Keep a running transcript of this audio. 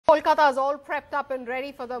Kolkata is all prepped up and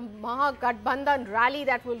ready for the Mamata-Di rally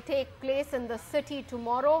that will take place in the city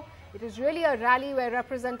tomorrow. It is really a rally where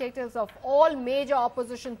representatives of all major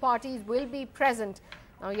opposition parties will be present.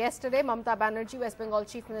 Now, yesterday, Mamata Banerjee, West Bengal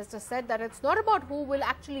Chief Minister, said that it's not about who will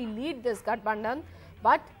actually lead this Gadbandhan,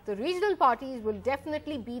 but the regional parties will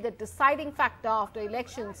definitely be the deciding factor after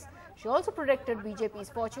elections. She also predicted BJP's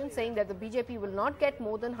fortune, saying that the BJP will not get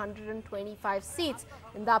more than 125 seats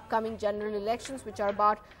in the upcoming general elections, which are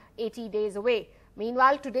about 80 days away.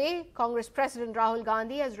 Meanwhile, today, Congress President Rahul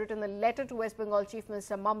Gandhi has written a letter to West Bengal Chief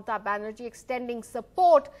Minister Mamata Banerjee extending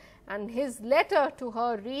support, and his letter to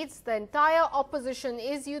her reads, "The entire opposition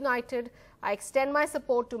is united. I extend my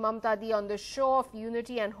support to Mamata-Di on this show of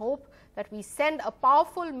unity and hope that we send a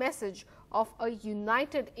powerful message of a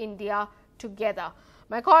united India together."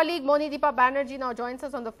 My colleague Mamata Banerjee now joins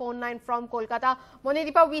us on the phone line from Kolkata.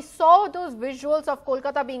 Mamata, we saw those visuals of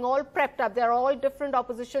Kolkata being all prepped up. There are all different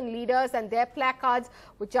opposition leaders and their placards,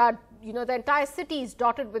 which are, the entire city is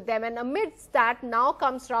dotted with them. And amidst that, now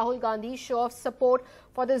comes Rahul Gandhi's show of support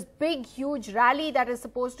for this big, huge rally that is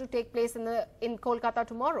supposed to take place in Kolkata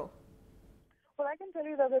tomorrow. Well, I can tell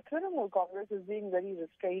you that the Trinamool Congress is being very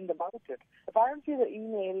restrained about it. Apparently, the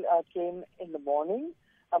email came in the morning,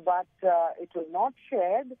 but it was not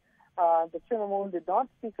shared. The Trinamool did not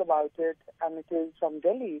speak about it, and it is from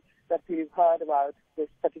Delhi that we've heard about this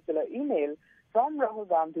particular email from Rahul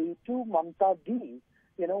Gandhi to Mamata-Di,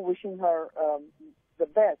 wishing her the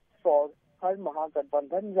best for her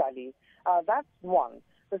Mamata-Di rally. That's one.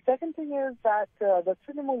 The second thing is that the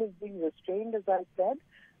Trinamool is being restrained, as I said,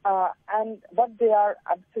 but they are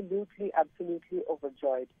absolutely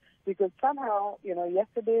overjoyed, because somehow,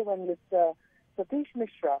 yesterday when Mr. Satish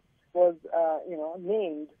Mishra was,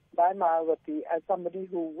 named by Mayawati as somebody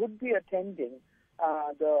who would be attending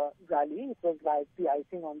the rally, it was like the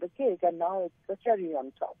icing on the cake, and now it's the cherry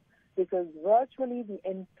on top, because virtually the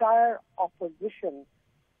entire opposition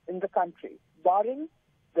in the country, barring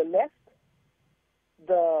the left,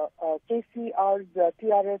 the KCR's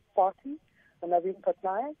TRS party, Naveen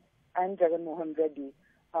Patnaik, and Jagan Mohan Reddy.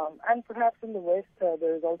 And perhaps in the West,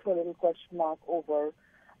 there is also a little question mark over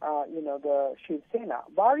the Shiv Sena.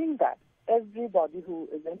 Barring that, everybody who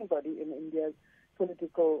is anybody in India's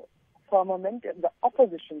political firmament in the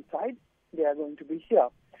opposition side, they are going to be here.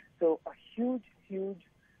 So a huge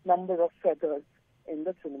number of feathers in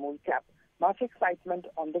the Trinamool cap. Much excitement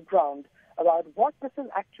on the ground about what this is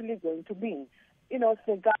actually going to mean. So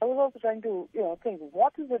I was also trying to, think,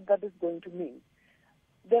 what is it that is going to mean?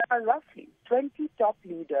 There are roughly 20 top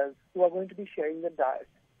leaders who are going to be sharing the dais.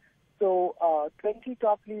 So 20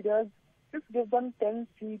 top leaders, just give them 10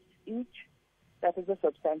 seats each. That is a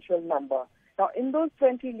substantial number. Now, in those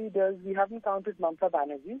 20 leaders, we haven't counted Mamata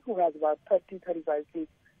Banerjee, who has about 35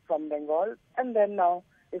 seats from Bengal. And then now,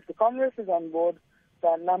 if the Congress is on board,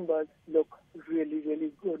 the numbers look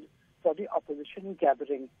really good for the opposition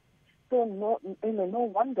gathering. So no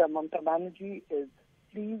wonder Mamata Banerjee is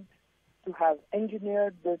pleased to have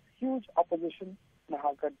engineered this huge opposition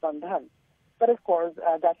Mamata-Di. But of course,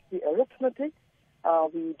 that's the arithmetic.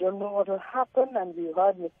 We don't know what will happen, and we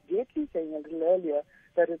heard Ms. Jaitley saying a little earlier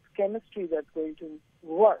that it's chemistry that's going to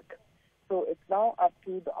work. So it's now up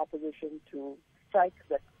to the opposition to strike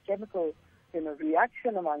that chemical,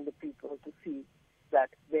 reaction among the people to see that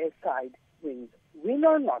their side wins. Win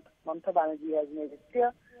or not, Mamata Banerjee has made it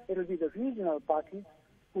clear it will be the regional parties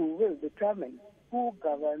who will determine who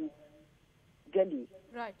governs Delhi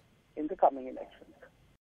in the coming elections.